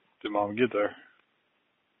your mom get there?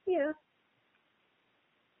 Yeah.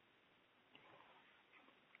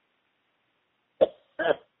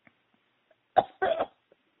 I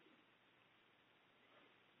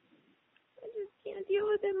just can't deal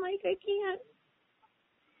with it, Mike. I can't.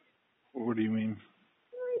 What do you mean?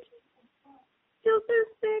 I just feel so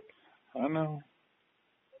sick. I know.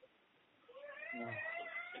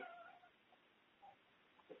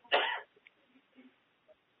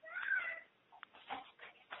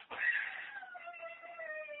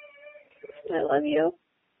 I love you.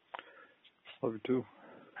 Love you too.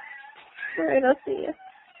 Alright, I'll see you.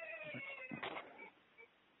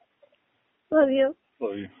 Love you.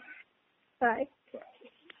 Love you. Bye.